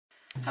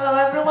Hello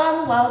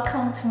everyone,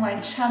 welcome to my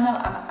channel.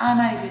 I'm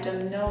Anna. If you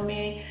don't know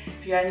me,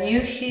 if you are new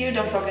here,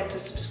 don't forget to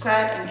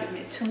subscribe and give me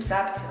a thumbs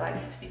up if you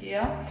like this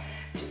video.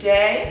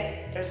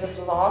 Today there's a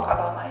vlog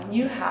about my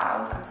new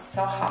house. I'm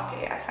so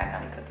happy I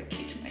finally got the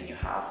key to my new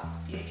house. It's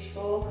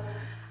beautiful.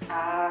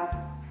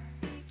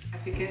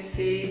 As you can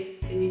see,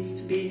 it needs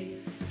to be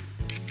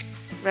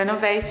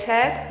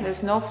renovated.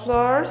 There's no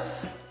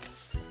floors,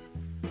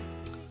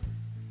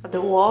 but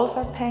the walls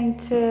are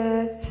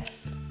painted.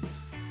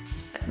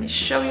 Let me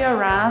show you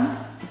around.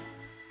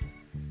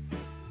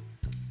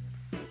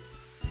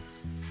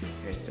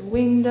 Here's the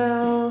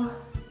window.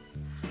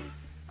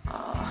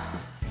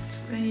 Oh, it's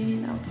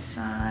raining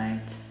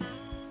outside.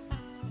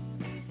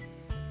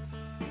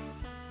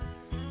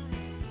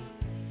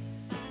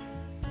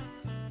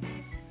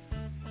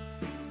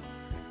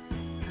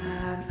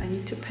 I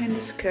need to paint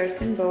the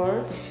skirting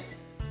boards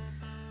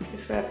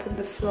before I put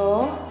the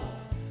floor.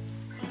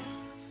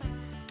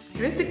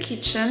 Here's the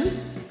kitchen.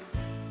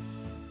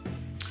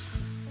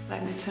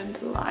 Let me turn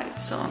the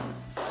lights on.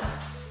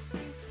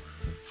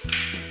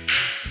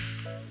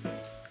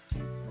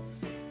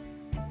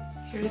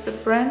 Here is a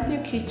brand new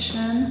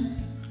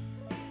kitchen.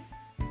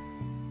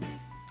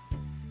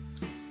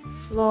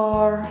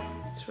 Floor,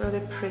 it's really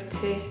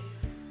pretty.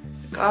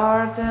 The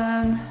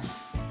garden.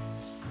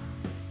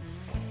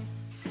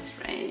 It's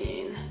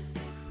raining.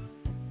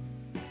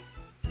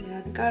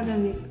 Yeah, the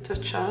garden needs a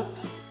touch up.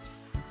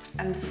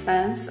 And the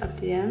fence at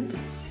the end.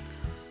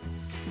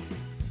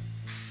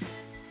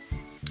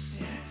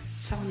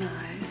 So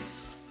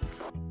nice.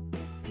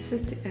 This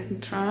is the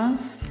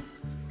entrance.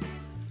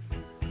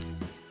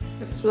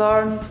 The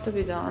floor needs to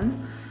be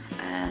done,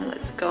 and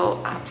let's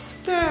go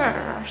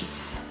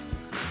upstairs.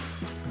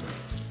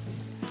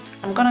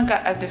 I'm gonna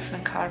get a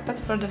different carpet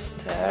for the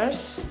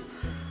stairs.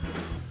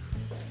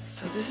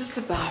 So this is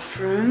the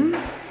bathroom.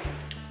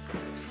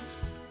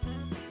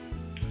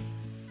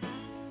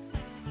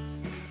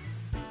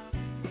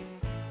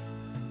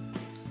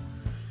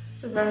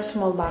 It's a very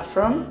small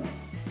bathroom.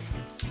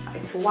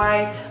 It's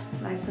white,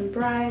 nice and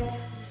bright.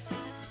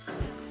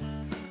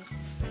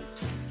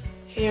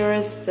 Here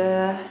is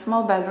the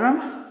small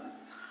bedroom.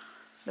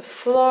 The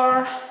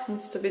floor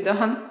needs to be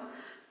done.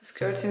 The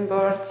skirting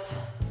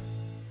boards,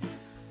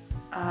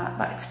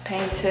 but it's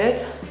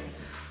painted.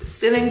 The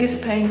ceiling is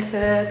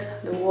painted.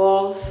 The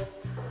walls,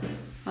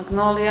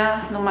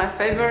 magnolia, not my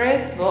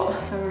favorite, but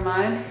never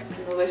mind. I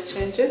can always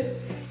change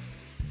it.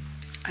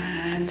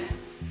 And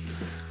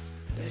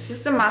this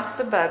is the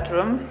master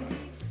bedroom.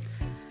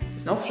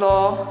 There's no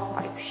floor,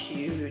 but it's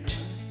huge.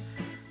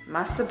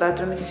 Master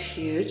bedroom is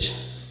huge.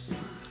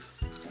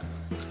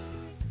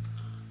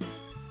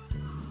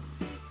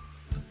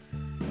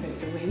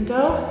 There's the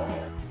window.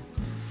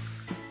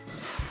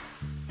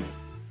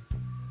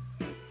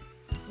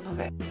 Love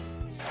it.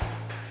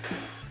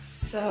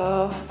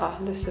 So,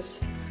 this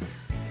is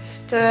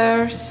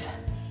stairs.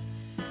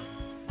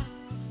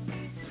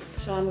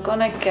 So I'm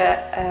gonna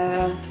get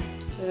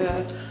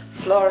the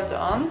floor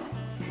done.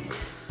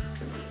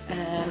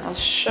 And I'll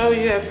show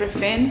you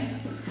everything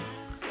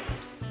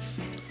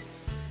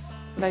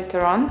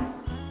later on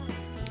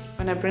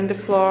when I bring the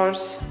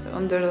floors, the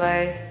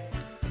underlay,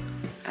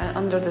 and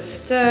under the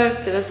stairs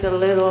there is a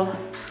little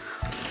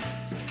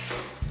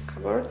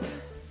cupboard,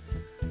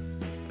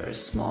 very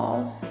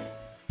small.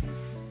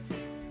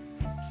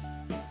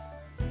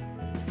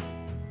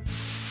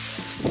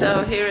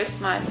 So here is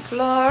my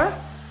floor.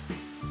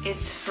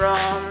 It's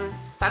from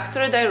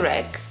Factory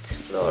Direct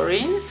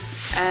Flooring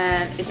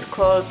and it's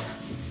called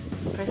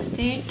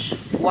Prestige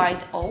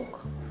White Oak,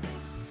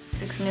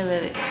 6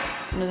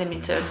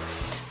 millimeters.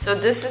 So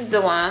this is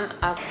the one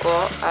I've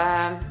got.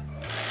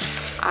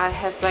 I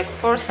have like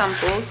 4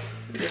 samples.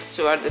 These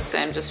 2 are the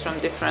same, just from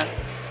different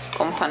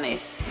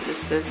companies.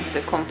 This is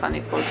the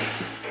company called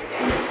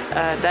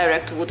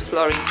Direct Wood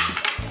Flooring.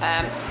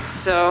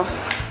 So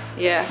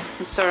yeah,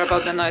 I'm sorry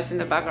about the noise in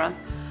the background.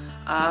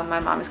 My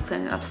mom is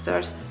cleaning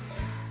upstairs.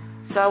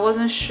 So I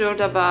wasn't sure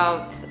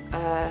about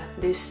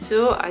these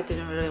 2. I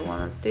didn't really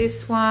want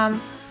this one.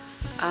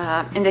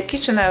 In the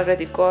kitchen I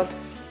already got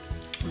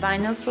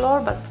vinyl floor,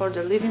 but for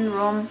the living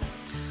room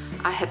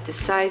I have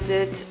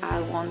decided I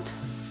want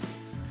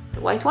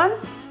the white one.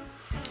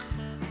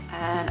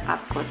 And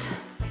I've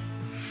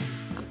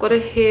got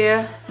it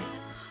here.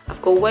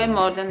 I've got way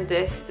more than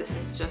this. This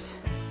is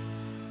just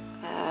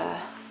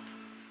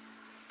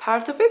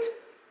part of it.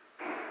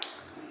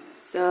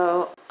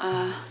 So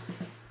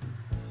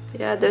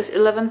yeah, there's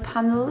 11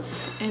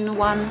 panels in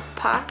one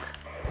pack.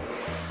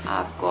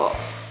 I've got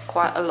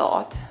quite a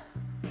lot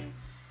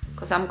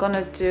because I'm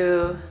gonna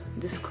do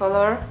this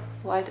color,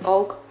 white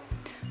oak.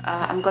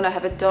 I'm gonna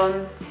have it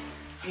done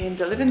in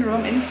the living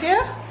room in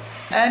here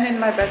and in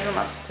my bedroom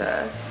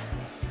upstairs.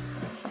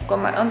 I've got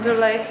my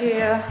underlay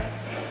here.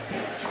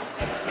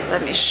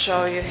 Let me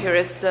show you. Here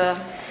is the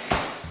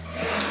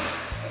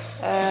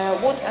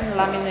wood and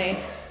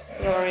laminate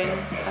flooring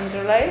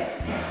underlay.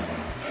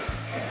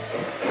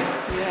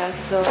 Yeah,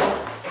 so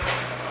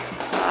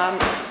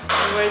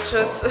we're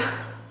just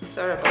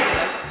sorry about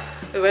this.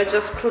 We were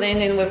just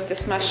cleaning with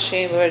this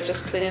machine. We were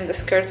just cleaning the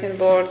skirting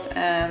boards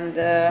and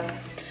the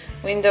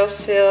window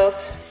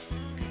sills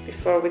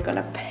before we're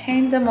gonna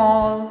paint them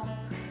all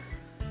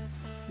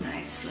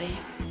nicely.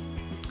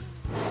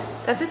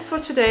 That's it for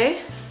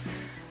today.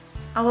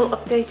 I will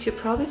update you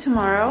probably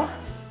tomorrow.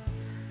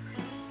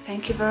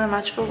 Thank you very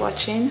much for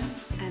watching,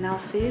 and I'll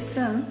see you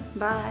soon.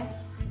 Bye.